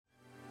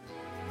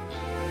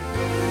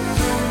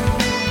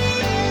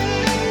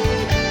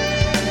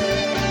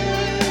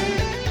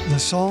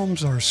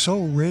Psalms are so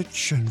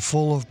rich and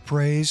full of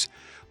praise,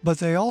 but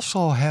they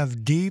also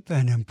have deep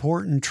and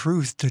important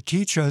truth to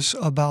teach us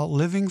about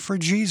living for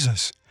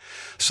Jesus.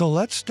 So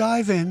let's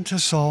dive into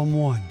Psalm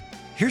 1.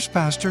 Here's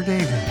Pastor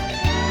David.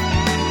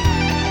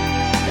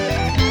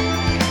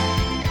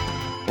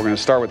 We're going to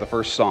start with the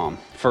first Psalm,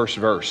 first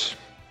verse.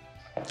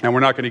 And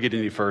we're not going to get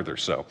any further.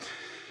 So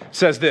it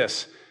says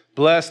this: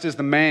 "Blessed is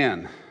the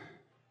man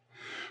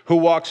who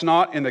walks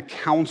not in the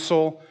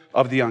counsel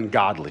of the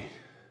ungodly,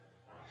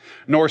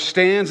 nor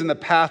stands in the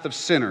path of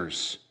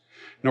sinners,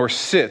 nor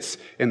sits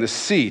in the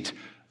seat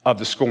of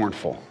the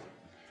scornful."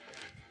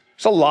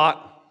 There's a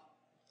lot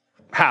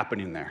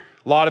happening there.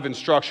 A lot of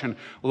instruction,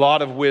 a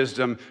lot of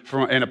wisdom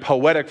in a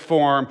poetic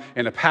form,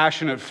 in a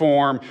passionate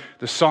form.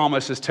 The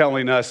psalmist is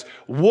telling us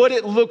what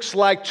it looks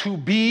like to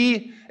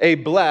be a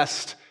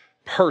blessed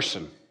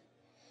person.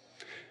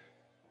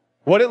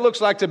 What it looks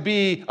like to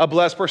be a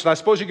blessed person. I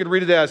suppose you could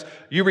read it as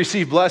you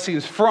receive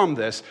blessings from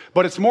this,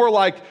 but it's more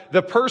like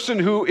the person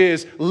who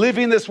is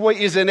living this way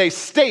is in a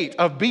state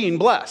of being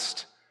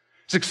blessed.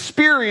 It's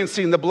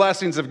experiencing the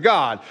blessings of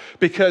God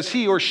because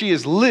he or she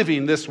is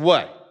living this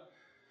way.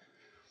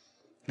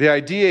 The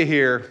idea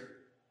here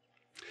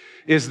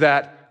is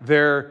that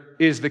there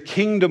is the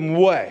kingdom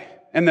way,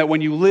 and that when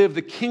you live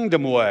the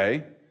kingdom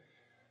way,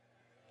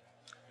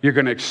 you're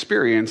going to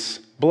experience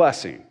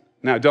blessing.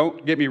 Now,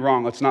 don't get me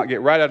wrong. Let's not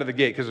get right out of the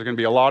gate, because there's going to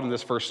be a lot in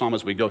this first psalm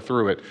as we go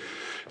through it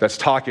that's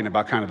talking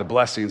about kind of the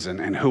blessings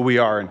and who we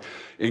are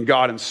in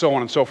God and so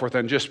on and so forth.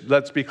 And just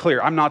let's be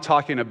clear. I'm not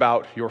talking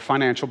about your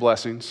financial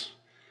blessings.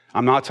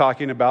 I'm not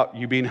talking about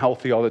you being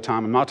healthy all the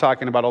time. I'm not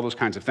talking about all those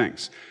kinds of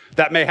things.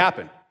 That may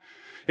happen.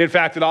 In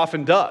fact, it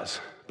often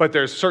does. But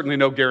there's certainly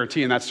no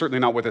guarantee, and that's certainly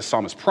not what this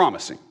psalm is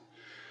promising.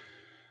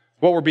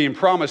 What we're being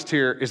promised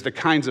here is the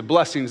kinds of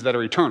blessings that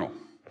are eternal.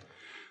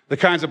 The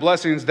kinds of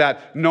blessings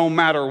that no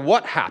matter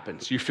what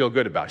happens, you feel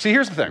good about. See,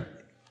 here's the thing.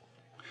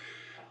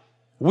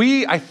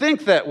 I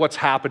think that what's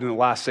happened in the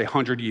last, say,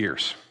 100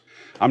 years,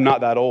 I'm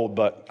not that old,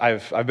 but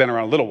I've been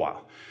around a little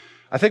while.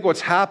 I think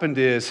what's happened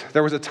is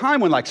there was a time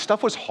when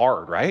stuff was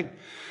hard, right?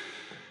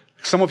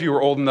 Some of you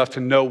are old enough to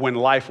know when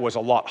life was a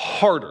lot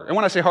harder. And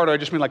when I say harder, I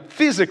just mean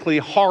physically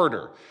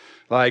harder.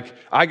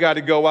 I got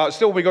to go out.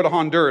 Still, when we go to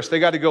Honduras, they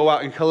got to go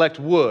out and collect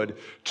wood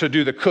to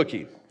do the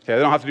cooking. Okay, they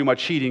don't have to do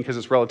much heating because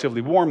it's relatively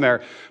warm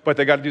there, but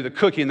they got to do the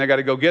cooking. They got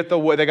to go get the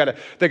wood. They got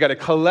to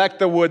collect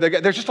the wood.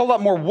 There's just a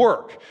lot more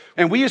work.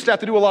 And we used to have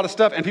to do a lot of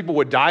stuff, and people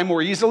would die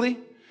more easily.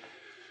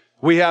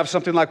 We have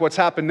something like what's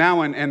happened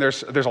now, and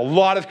there's a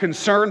lot of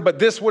concern, but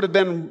this would have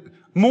been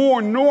more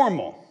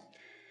normal.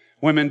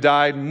 Women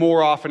died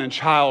more often in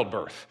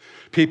childbirth.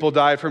 People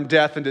died from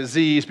death and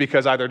disease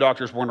because either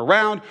doctors weren't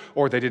around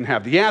or they didn't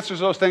have the answers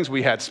to those things.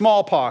 We had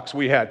smallpox,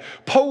 we had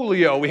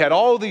polio, we had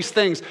all these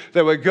things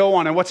that would go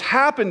on. And what's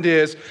happened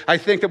is, I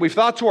think that we've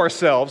thought to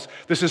ourselves,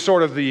 this is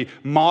sort of the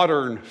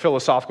modern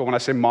philosophical, when I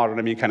say modern,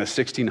 I mean kind of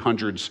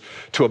 1600s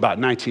to about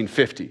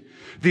 1950.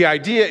 The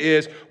idea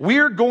is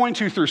we're going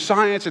to, through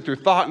science and through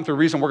thought and through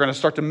reason, we're going to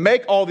start to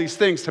make all these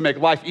things to make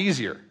life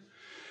easier.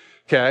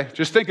 Okay?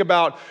 Just think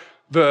about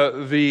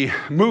the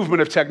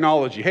movement of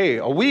technology. Hey,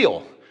 a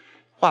wheel.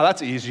 Wow,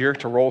 that's easier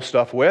to roll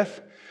stuff with.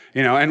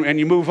 And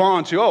you move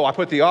on to, I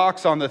put the aux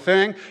on the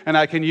thing, and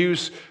I can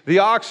use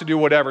the aux to do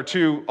whatever,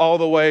 to all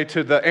the way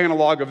to the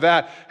analog of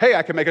that. Hey,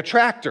 I can make a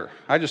tractor.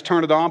 I just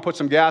turn it on, put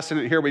some gas in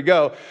it, here we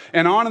go.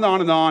 And on and on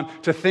and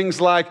on to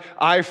things like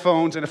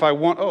iPhones. And if I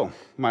want,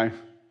 my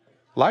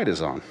light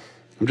is on.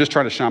 I'm just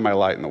trying to shine my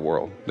light in the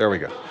world. There we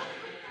go.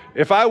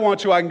 If I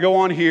want to, I can go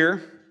on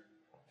here,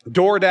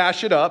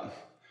 DoorDash it up,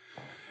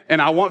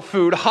 and I want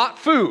food, hot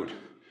food.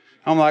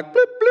 I'm like, bloop,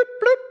 bloop,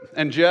 bloop.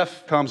 And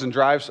Jeff comes and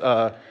drives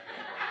an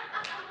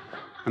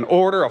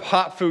order of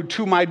hot food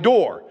to my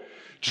door.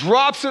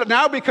 Drops it.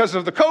 Now because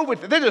of the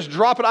COVID, they just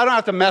drop it. I don't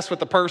have to mess with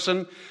the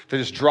person. They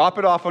just drop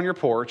it off on your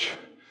porch,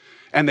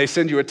 and they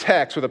send you a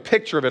text with a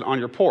picture of it on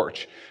your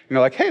porch. And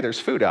you're like, hey, there's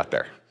food out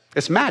there.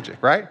 It's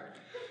magic, right?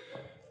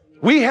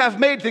 We have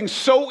made things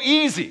so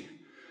easy.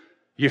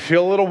 You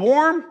feel a little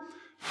warm?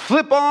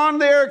 Flip on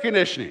the air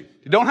conditioning.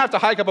 You don't have to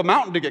hike up a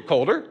mountain to get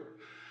colder,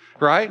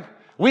 right?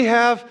 We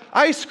have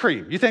ice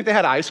cream. You think they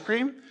had ice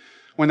cream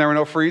when there were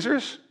no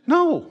freezers?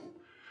 No,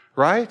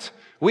 right?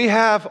 We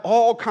have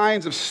all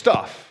kinds of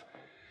stuff.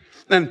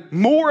 And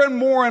more and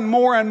more and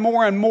more and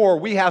more and more,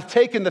 we have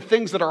taken the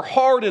things that are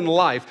hard in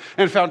life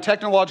and found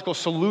technological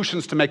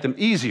solutions to make them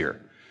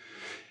easier.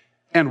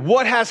 And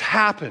what has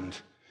happened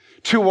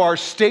to our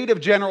state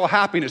of general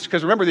happiness?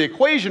 Because remember, the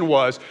equation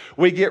was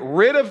we get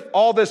rid of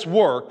all this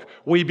work,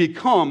 we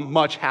become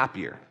much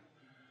happier.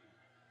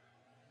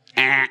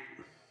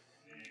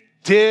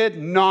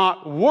 Did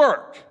not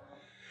work.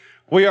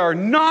 We are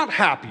not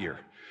happier.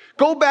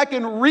 Go back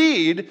and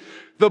read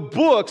the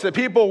books that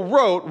people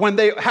wrote when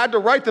they had to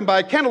write them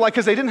by candlelight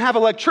because they didn't have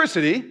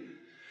electricity,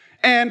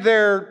 and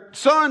their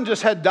son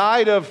just had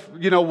died of,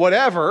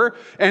 whatever,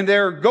 and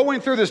they're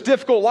going through this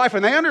difficult life,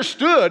 and they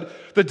understood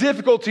the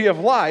difficulty of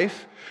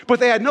life, but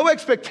they had no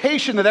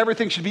expectation that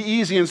everything should be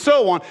easy and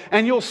so on.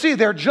 And you'll see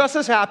they're just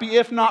as happy,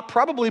 if not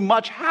probably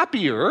much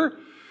happier,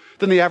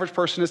 than the average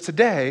person is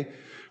today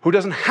who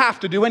doesn't have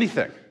to do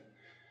anything,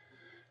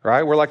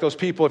 right? We're like those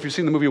people, if you've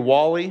seen the movie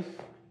WALL-E,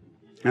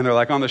 and they're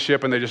like on the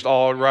ship and they just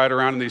all ride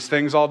around in these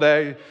things all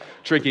day,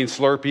 drinking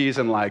Slurpees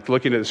and like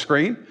looking at the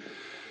screen.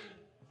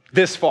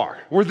 This far.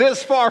 We're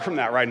this far from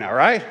that right now,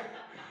 right?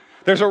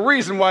 There's a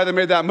reason why they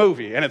made that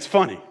movie, and it's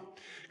funny,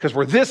 because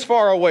we're this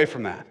far away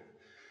from that.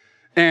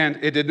 And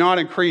it did not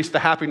increase the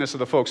happiness of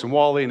the folks in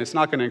WALL-E, and it's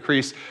not going to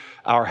increase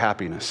our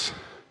happiness.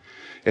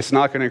 It's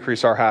not going to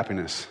increase our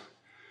happiness.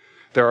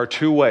 There are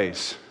two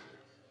ways.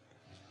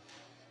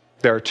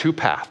 There are two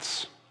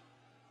paths.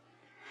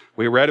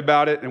 We read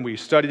about it and we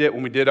studied it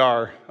when we did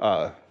our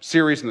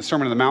series in the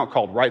Sermon on the Mount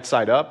called Right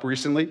Side Up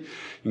recently. You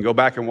can go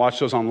back and watch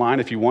those online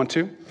if you want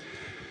to.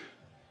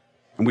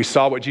 And we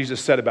saw what Jesus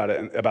said about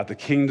it, about the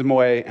kingdom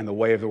way and the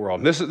way of the world.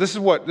 And this is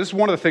one of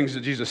the things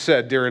that Jesus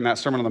said during that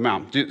Sermon on the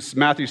Mount.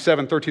 Matthew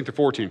 7, 13 through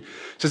 14. It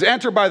says,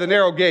 enter by the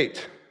narrow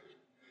gate,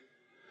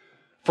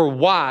 for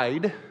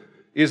wide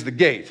is the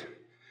gate,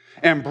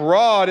 and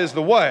broad is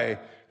the way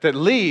that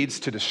leads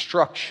to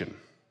destruction.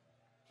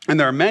 And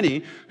there are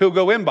many who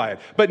go in by it.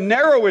 But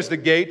narrow is the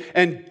gate,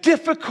 and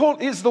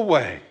difficult is the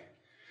way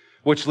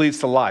which leads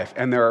to life,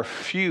 and there are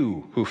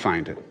few who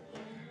find it.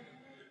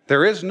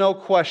 There is no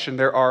question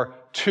there are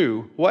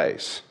two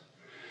ways.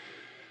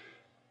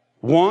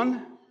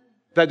 One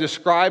that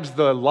describes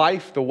the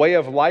life, the way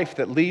of life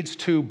that leads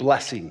to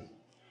blessing,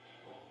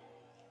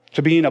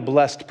 to being a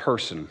blessed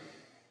person.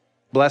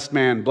 Blessed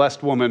man,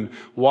 blessed woman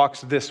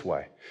walks this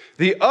way.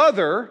 The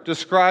other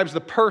describes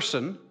the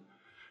person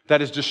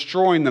that is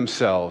destroying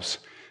themselves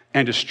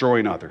and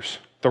destroying others.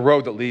 The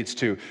road that leads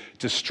to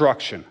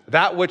destruction.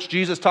 That which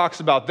Jesus talks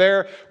about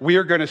there, we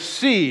are going to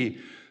see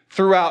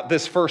throughout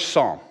this first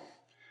psalm.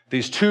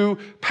 These two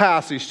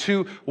paths, these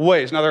two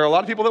ways. Now, there are a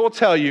lot of people that will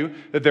tell you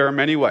that there are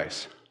many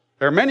ways.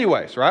 There are many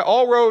ways, right?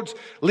 All roads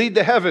lead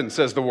to heaven,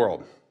 says the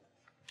world.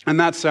 And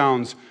that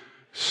sounds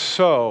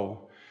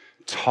so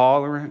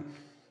tolerant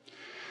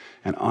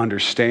and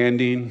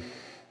understanding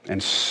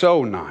and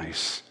so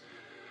nice.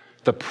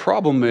 The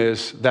problem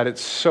is that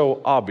it's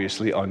so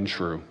obviously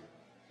untrue.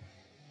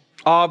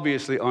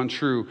 Obviously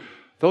untrue.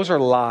 Those are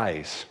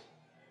lies.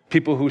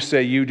 People who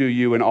say you do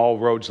you and all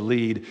roads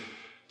lead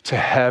to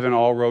heaven,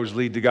 all roads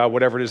lead to God,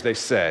 whatever it is they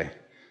say.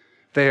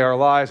 They are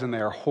lies, and they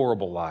are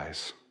horrible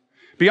lies.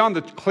 Beyond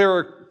the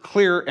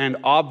clear and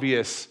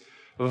obvious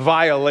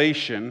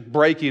violation,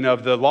 breaking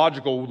of the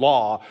logical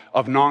law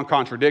of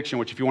non-contradiction,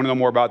 which if you want to know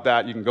more about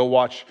that, you can go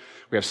watch.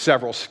 We have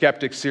several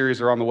skeptic series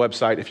that are on the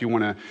website if you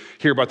want to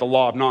hear about the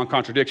law of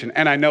non-contradiction.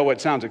 And I know it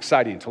sounds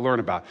exciting to learn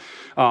about.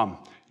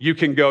 You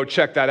can go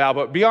check that out.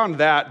 But beyond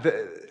that,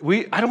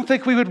 I don't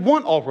think we would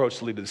want all roads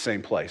to lead to the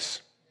same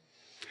place.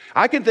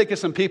 I can think of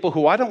some people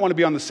who I don't want to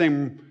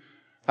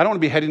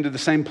be heading to the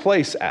same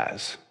place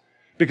as,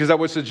 because that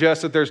would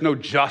suggest that there's no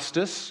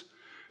justice,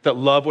 that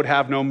love would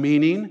have no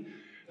meaning,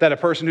 that a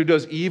person who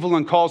does evil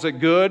and calls it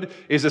good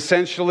is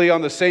essentially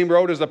on the same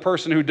road as the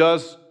person who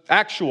does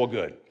actual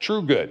good,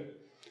 true good.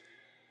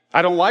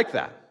 I don't like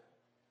that.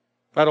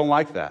 I don't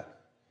like that.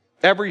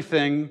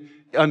 Everything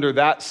under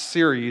that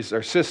series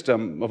or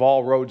system of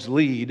all roads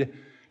lead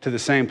to the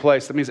same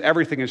place, that means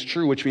everything is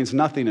true, which means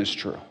nothing is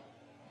true.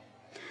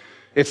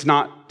 It's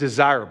not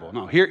desirable.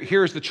 No,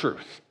 here's the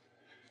truth.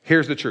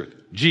 Here's the truth.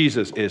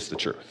 Jesus is the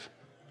truth.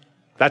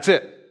 That's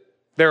it.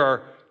 There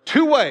are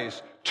two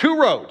ways, two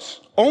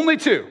roads, only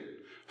two.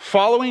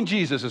 Following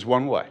Jesus is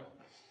one way.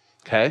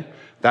 Okay?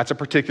 That's a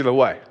particular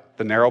way.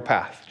 The narrow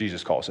path,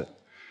 Jesus calls it.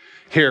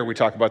 Here we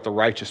talk about the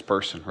righteous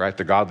person, right?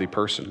 The godly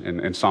person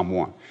in Psalm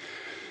 1.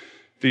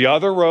 The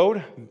other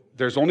road,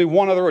 there's only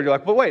one other road. You're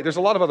like, but wait, there's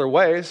a lot of other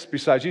ways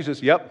besides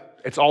Jesus.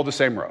 Yep, it's all the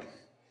same road.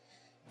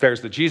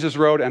 There's the Jesus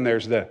road and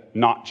there's the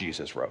not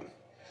Jesus road.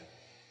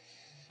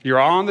 You're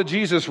on the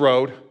Jesus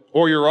road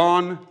or you're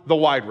on the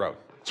wide road.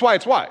 That's why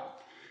it's wide.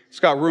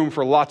 It's got room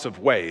for lots of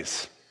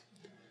ways.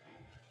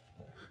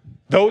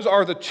 Those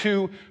are the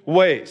two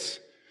ways.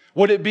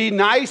 Would it be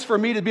nice for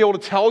me to be able to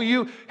tell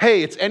you,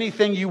 hey, it's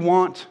anything you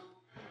want?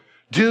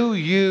 Do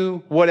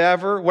you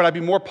whatever? Would I be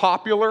more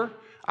popular?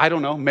 I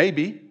don't know,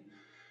 maybe.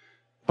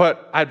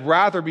 But I'd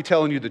rather be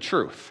telling you the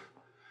truth.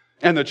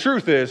 And the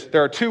truth is,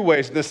 there are two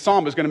ways. This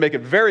psalm is going to make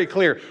it very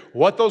clear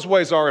what those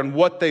ways are and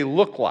what they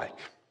look like.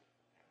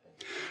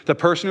 The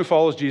person who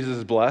follows Jesus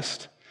is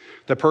blessed.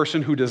 The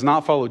person who does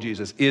not follow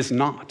Jesus is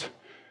not.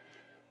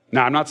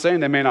 Now, I'm not saying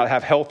they may not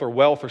have health or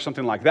wealth or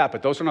something like that,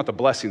 but those are not the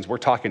blessings we're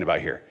talking about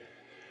here.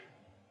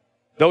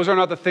 Those are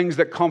not the things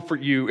that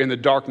comfort you in the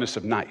darkness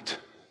of night.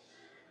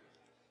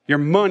 Your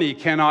money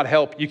cannot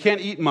help. You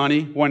can't eat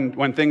money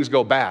when things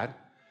go bad.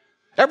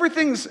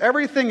 Everything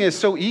is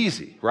so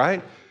easy,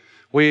 right?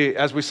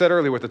 As we said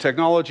earlier, with the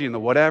technology and the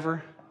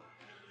whatever,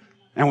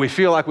 and we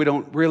feel like we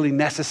don't really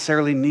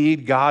necessarily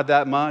need God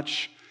that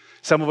much.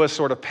 Some of us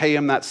sort of pay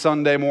him that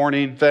Sunday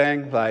morning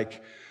thing.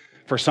 Like,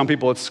 for some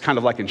people, it's kind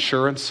of like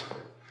insurance.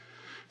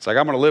 It's like,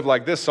 I'm going to live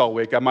like this all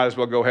week. I might as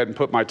well go ahead and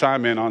put my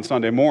time in on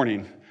Sunday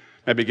morning.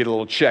 Maybe get a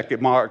little check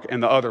mark in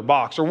the other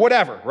box or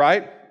whatever,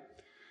 right?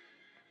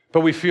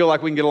 But we feel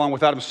like we can get along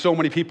without him. So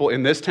many people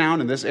in this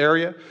town, in this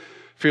area,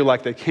 feel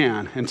like they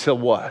can until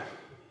what?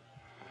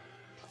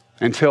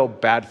 Until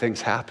bad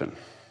things happen.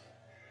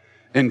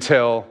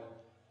 Until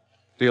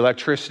the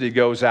electricity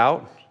goes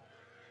out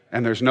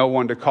and there's no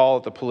one to call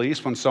at the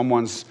police when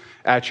someone's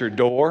at your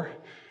door.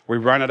 We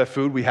run out of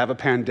food, we have a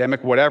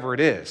pandemic, whatever it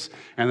is.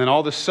 And then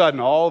all of a sudden,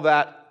 all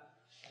that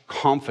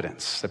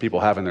confidence that people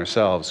have in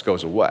themselves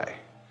goes away.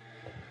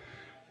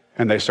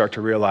 And they start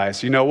to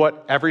realize, you know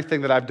what?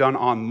 Everything that I've done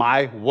on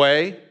my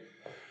way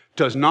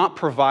does not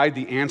provide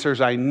the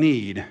answers I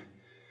need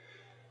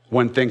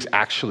when things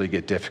actually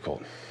get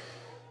difficult.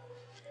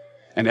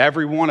 And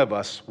every one of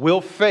us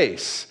will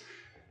face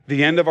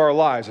the end of our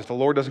lives if the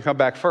Lord doesn't come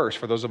back first,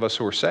 for those of us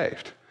who are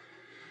saved.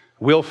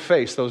 We'll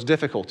face those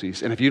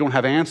difficulties. And if you don't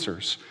have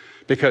answers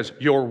because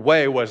your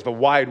way was the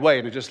wide way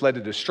and it just led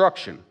to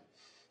destruction,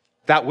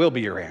 that will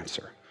be your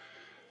answer.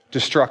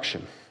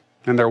 Destruction.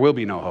 And there will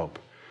be no hope.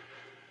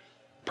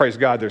 Praise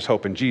God, there's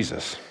hope in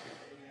Jesus.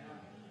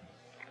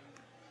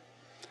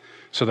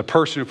 So the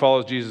person who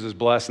follows Jesus is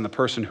blessed, and the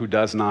person who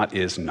does not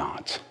is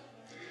not.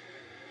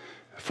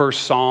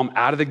 First psalm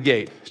out of the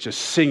gate is just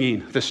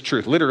singing this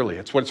truth. Literally,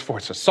 it's what it's for.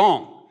 It's a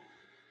song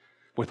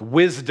with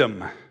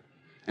wisdom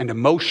and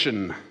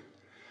emotion.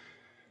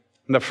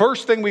 And the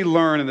first thing we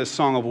learn in this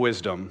song of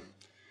wisdom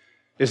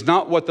is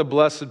not what the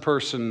blessed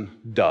person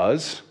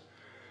does,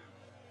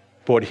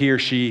 but what he or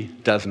she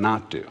does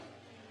not do.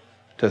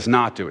 Does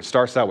not do. It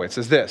starts that way. It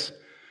says this,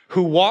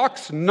 who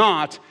walks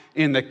not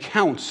in the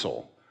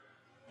counsel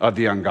of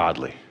the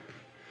ungodly.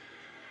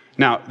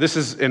 Now, this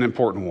is an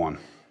important one.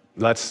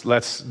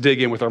 Let's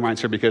dig in with our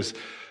minds here, because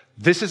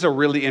this is a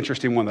really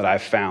interesting one that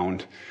I've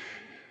found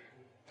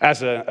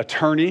as an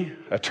attorney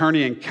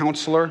and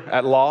counselor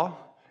at law,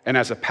 and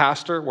as a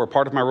pastor, where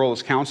part of my role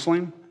is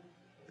counseling.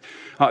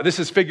 This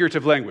is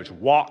figurative language,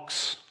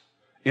 walks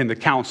in the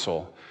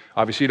counsel.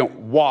 Obviously, you don't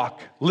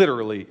walk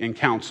literally in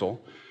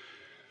counsel,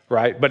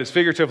 right? But it's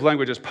figurative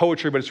language, it's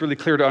poetry, but it's really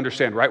clear to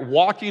understand, right?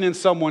 Walking in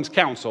someone's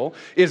counsel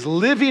is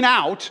living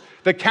out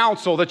the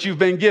counsel that you've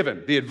been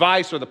given, the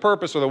advice or the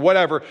purpose or the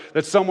whatever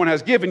that someone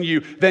has given you,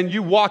 then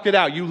you walk it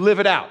out, you live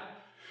it out.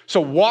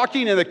 So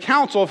walking in the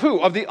counsel of who?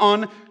 Of the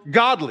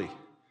ungodly.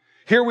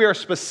 Here we are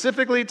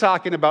specifically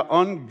talking about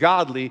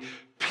ungodly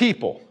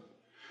people,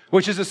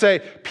 which is to say,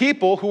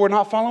 people who are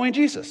not following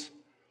Jesus.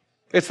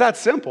 It's that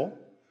simple.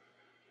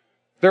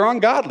 They're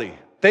ungodly.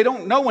 They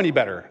don't know any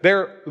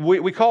better.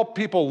 We call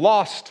people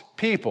lost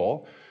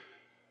people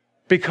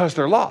because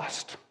they're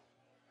lost,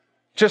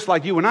 just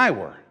like you and I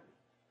were.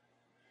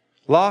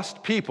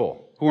 Lost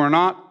people who are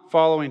not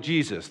following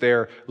Jesus.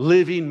 They're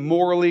living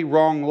morally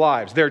wrong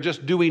lives. They're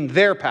just doing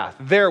their path,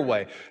 their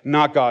way,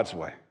 not God's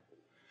way.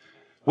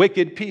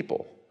 Wicked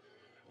people,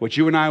 which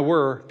you and I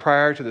were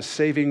prior to the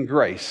saving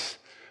grace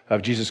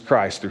of Jesus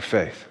Christ through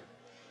faith.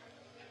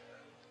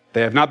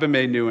 They have not been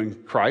made new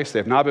in Christ. They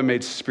have not been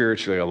made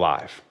spiritually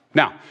alive.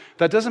 Now,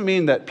 that doesn't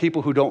mean that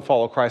people who don't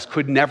follow Christ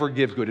could never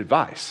give good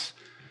advice.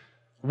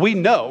 We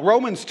know,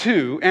 Romans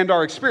 2 and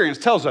our experience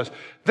tells us,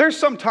 there's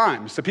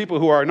sometimes the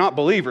people who are not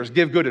believers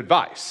give good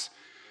advice.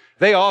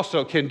 They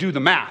also can do the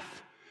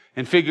math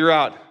and figure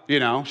out,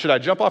 should I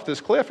jump off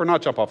this cliff or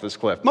not jump off this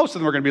cliff? Most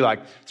of them are going to be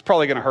like, it's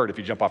probably going to hurt if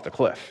you jump off the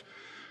cliff,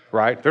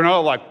 right? They're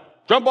not like,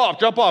 jump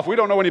off, we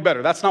don't know any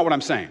better. That's not what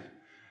I'm saying.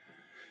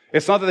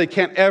 It's not that they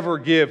can't ever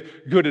give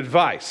good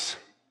advice.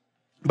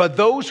 But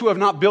those who have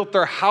not built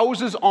their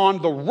houses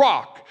on the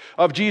rock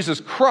of Jesus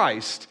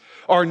Christ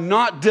are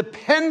not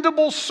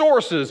dependable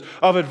sources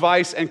of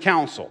advice and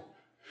counsel.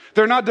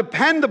 They're not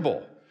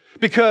dependable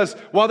because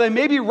while they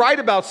may be right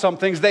about some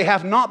things, they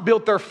have not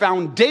built their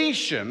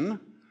foundation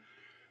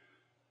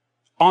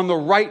on the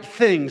right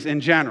things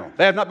in general.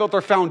 They have not built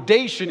their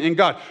foundation in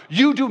God.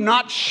 You do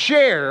not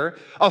share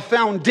a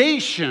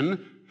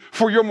foundation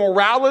for your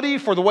morality,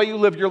 for the way you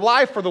live your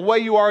life, for the way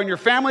you are in your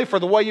family, for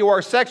the way you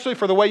are sexually,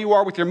 for the way you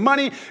are with your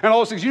money, and all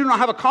those things. You do not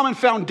have a common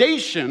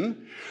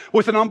foundation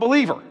with an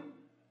unbeliever.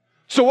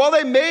 So while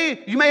you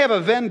may have a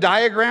Venn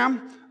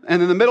diagram,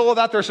 and in the middle of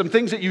that there's some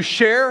things that you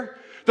share,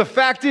 the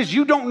fact is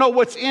you don't know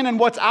what's in and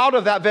what's out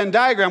of that Venn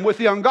diagram with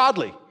the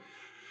ungodly.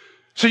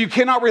 So you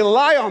cannot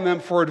rely on them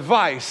for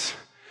advice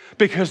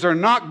because they're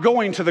not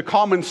going to the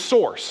common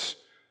source.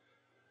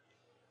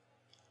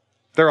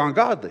 They're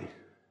ungodly.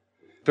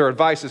 Their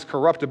advice is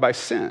corrupted by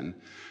sin,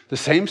 the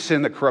same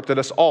sin that corrupted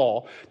us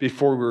all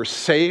before we were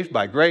saved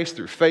by grace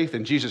through faith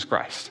in Jesus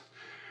Christ.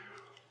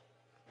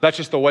 That's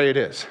just the way it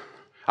is.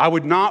 I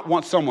would not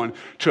want someone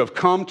to have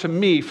come to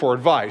me for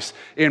advice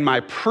in my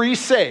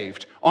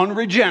pre-saved,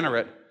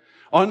 unregenerate,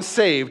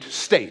 unsaved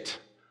state.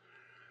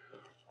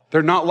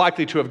 They're not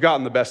likely to have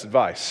gotten the best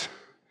advice.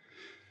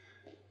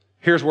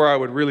 Here's where I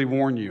would really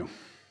warn you.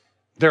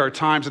 There are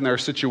times and there are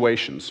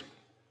situations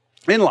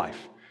in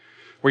life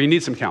where you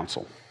need some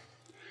counsel.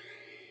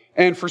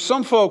 And for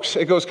some folks,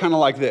 it goes kind of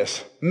like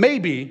this.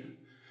 Maybe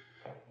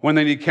when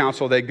they need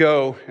counsel, they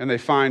go and they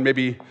find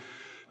maybe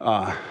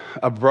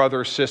a brother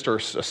or sister, a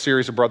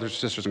series of brothers or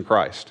sisters in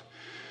Christ.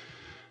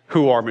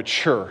 who are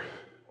mature,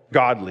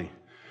 godly,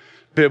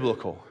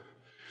 biblical.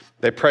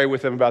 They pray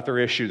with them about their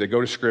issue. They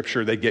go to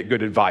Scripture. They get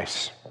good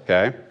advice,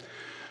 okay?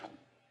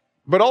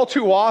 But all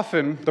too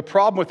often, the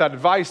problem with that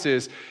advice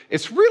is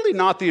it's really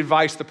not the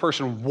advice the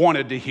person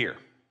wanted to hear.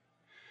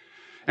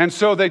 And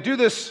so they do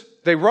this,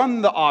 they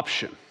run the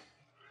option.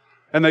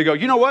 And they go,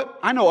 you know what?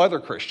 I know other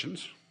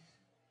Christians.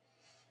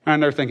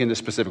 And they're thinking the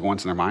specific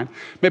ones in their mind.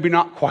 Maybe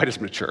not quite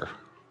as mature.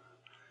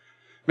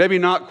 Maybe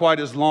not quite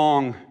as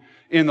long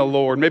in the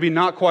Lord. Maybe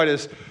not quite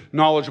as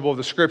knowledgeable of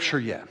the Scripture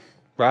yet,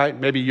 right?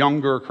 Maybe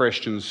younger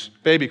Christians,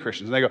 baby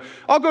Christians. And they go,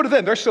 I'll go to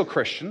them. They're still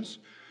Christians.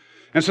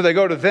 And so they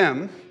go to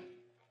them,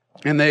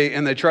 and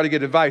they try to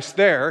get advice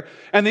there.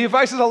 And the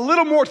advice is a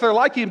little more to their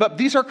liking, but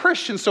these are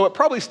Christians, so it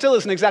probably still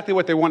isn't exactly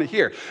what they want to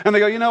hear. And they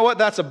go, you know what?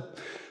 That's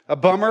a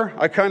bummer.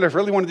 I kind of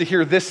really wanted to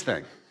hear this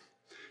thing,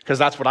 because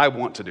that's what I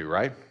want to do,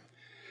 right?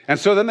 And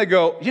so then they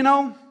go, you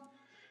know,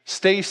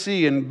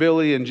 Stacy and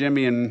Billy and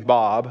Jimmy and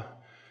Bob,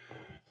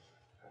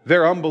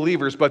 they're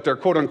unbelievers, but they're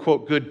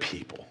quote-unquote good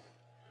people,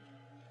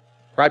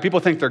 right? People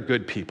think they're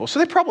good people, so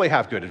they probably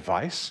have good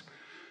advice,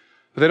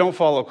 but they don't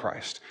follow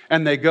Christ.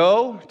 And they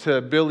go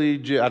to Billy,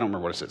 I don't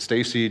remember what it said,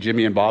 Stacy,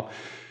 Jimmy, and Bob,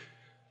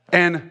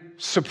 and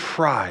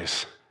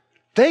surprise,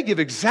 they give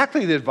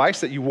exactly the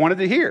advice that you wanted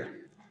to hear.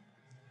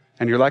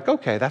 And you're like,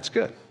 okay, that's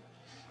good.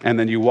 And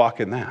then you walk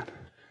in that.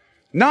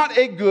 Not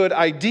a good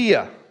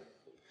idea.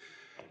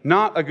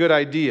 Not a good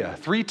idea.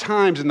 3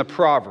 times in the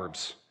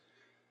Proverbs,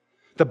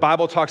 the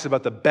Bible talks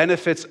about the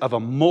benefits of a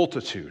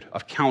multitude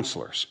of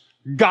counselors,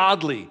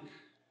 godly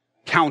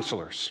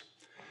counselors.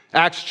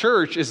 Acts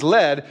Church is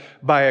led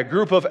by a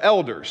group of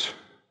elders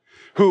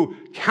who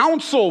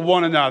counsel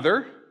one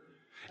another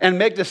and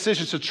make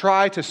decisions to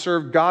try to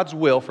serve God's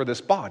will for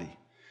this body.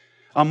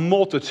 A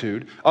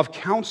multitude of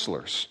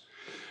counselors.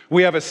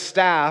 We have a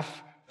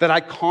staff that I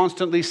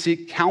constantly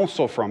seek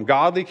counsel from,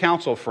 godly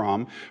counsel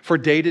from, for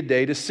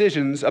day-to-day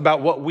decisions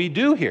about what we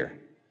do here.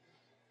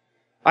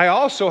 I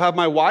also have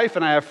my wife,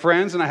 and I have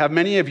friends, and I have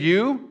many of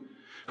you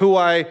who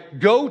I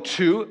go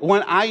to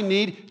when I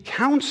need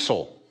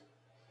counsel.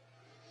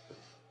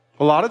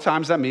 A lot of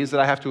times that means that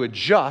I have to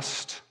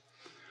adjust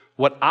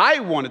what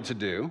I wanted to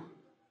do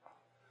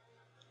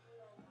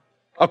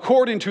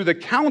according to the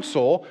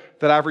counsel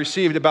that I've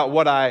received about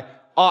what I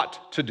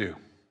ought to do.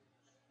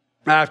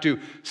 I have to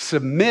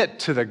submit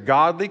to the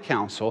godly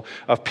counsel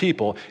of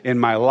people in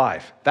my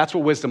life. That's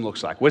what wisdom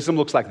looks like. Wisdom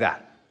looks like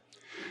that.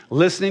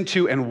 Listening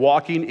to and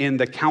walking in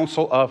the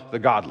counsel of the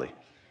godly.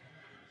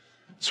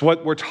 It's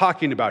what we're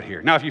talking about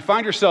here. Now, if you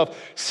find yourself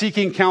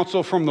seeking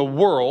counsel from the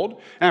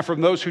world and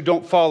from those who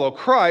don't follow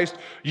Christ,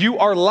 you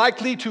are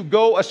likely to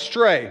go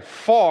astray,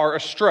 far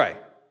astray.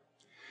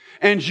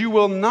 And you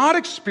will not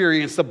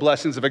experience the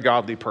blessings of a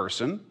godly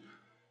person,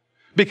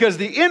 because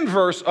the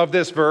inverse of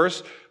this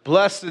verse,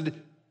 blessed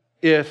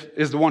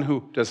is the one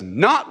who does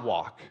not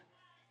walk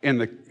in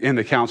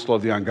the counsel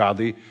of the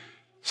ungodly,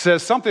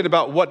 says something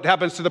about what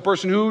happens to the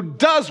person who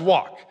does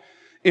walk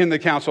in the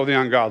counsel of the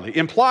ungodly.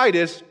 Implied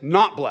is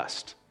not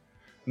blessed,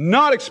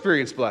 not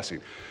experience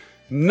blessing,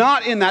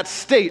 not in that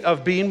state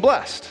of being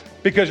blessed,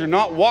 because you're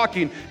not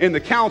walking in the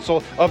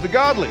counsel of the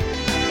godly.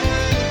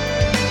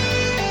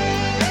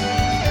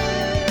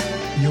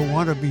 You'll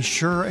want to be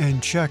sure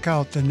and check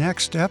out the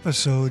next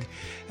episode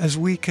as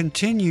we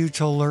continue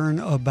to learn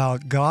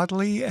about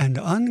godly and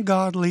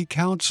ungodly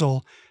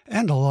counsel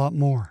and a lot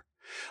more.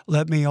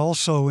 Let me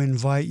also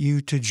invite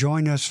you to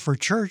join us for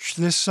church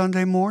this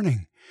Sunday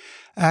morning.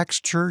 Acts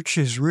Church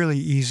is really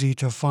easy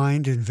to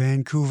find in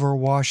Vancouver,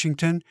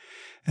 Washington,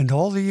 and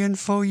all the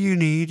info you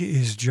need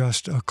is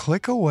just a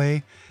click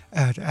away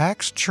at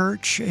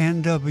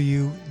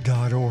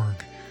actschurchnw.org.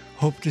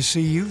 Hope to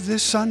see you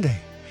this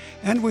Sunday.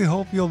 And we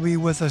hope you'll be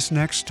with us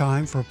next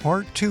time for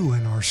part 2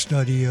 in our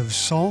study of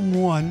Psalm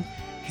 1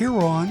 here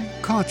on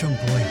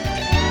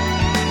Contemplate.